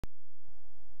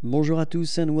Bonjour à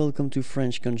tous and welcome to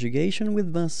French Conjugation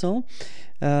with Vincent.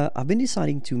 I've been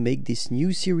deciding to make this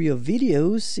new series of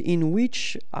videos in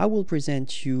which I will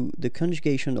present you the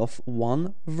conjugation of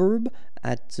one verb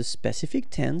at a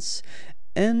specific tense,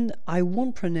 and I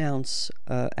won't pronounce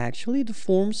actually the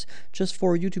forms, just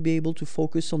for you to be able to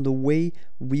focus on the way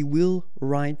we will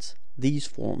write these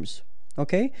forms.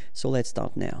 Okay, so let's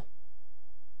start now.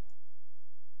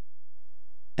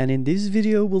 And in this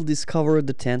video, we'll discover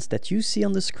the tense that you see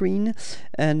on the screen.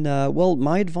 And well,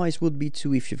 my advice would be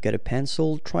to, if you've got a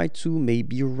pencil, try to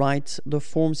maybe write the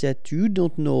forms that you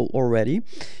don't know already.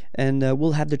 And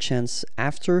we'll have the chance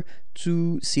after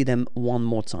to see them one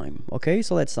more time. Okay,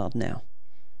 so let's start now.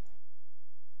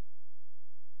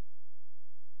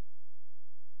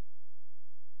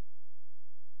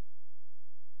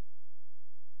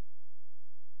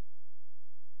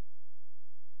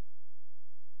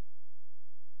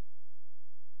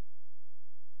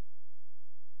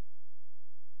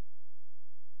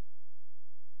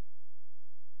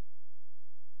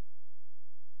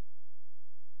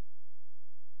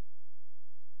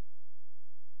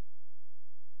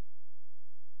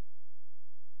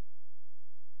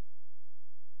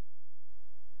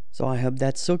 So I hope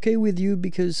that's okay with you,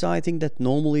 because I think that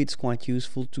normally it's quite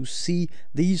useful to see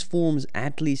these forms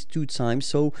at least 2 times.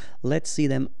 So let's see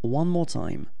them one more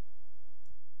time.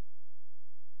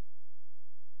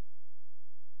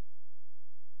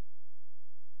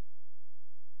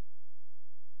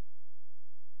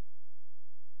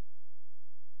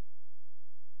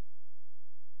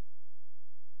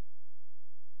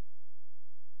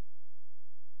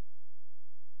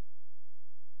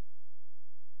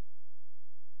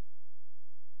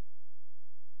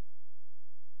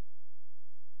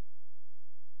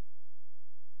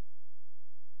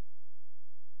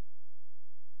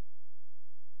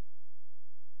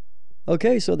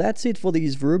 Okay, so that's it for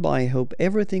this verb. I hope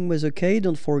everything was okay.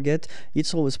 Don't forget,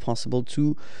 it's always possible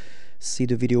to see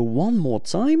the video one more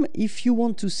time. If you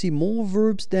want to see more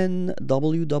verbs, then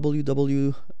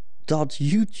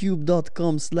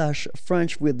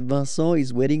www.youtube.com/FrenchWithVincent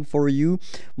is waiting for you.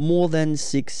 More than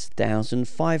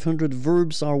 6,500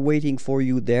 verbs are waiting for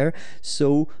you there.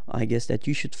 So I guess that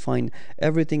you should find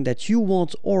everything that you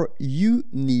want or you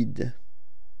need.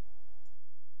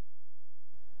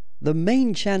 The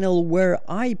main channel where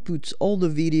I put all the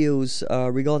videos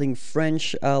regarding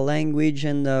French language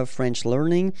and French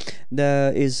learning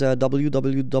is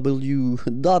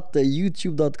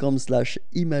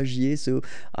www.youtube.com/imagier. So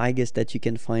I guess that you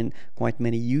can find quite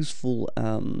many useful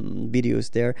videos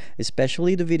there,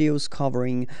 especially the videos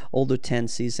covering all the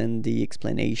tenses and the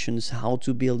explanations, how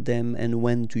to build them and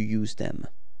when to use them.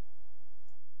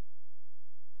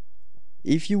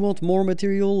 If you want more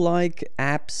material like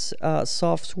apps,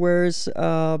 softwares,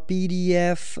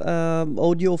 PDF,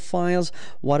 audio files,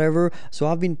 whatever, so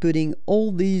I've been putting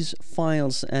all these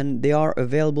files and they are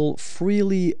available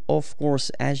freely, of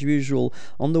course, as usual,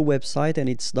 on the website, and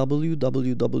it's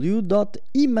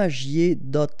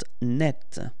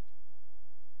www.imagier.net.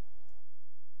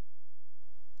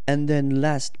 And then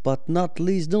last but not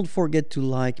least, don't forget to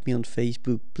like me on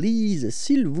Facebook, please,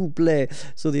 s'il vous plaît.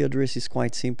 So the address is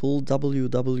quite simple,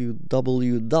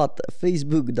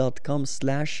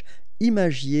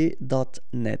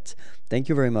 www.facebook.com/imagier.net. Thank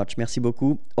you very much. Merci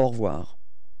beaucoup. Au revoir.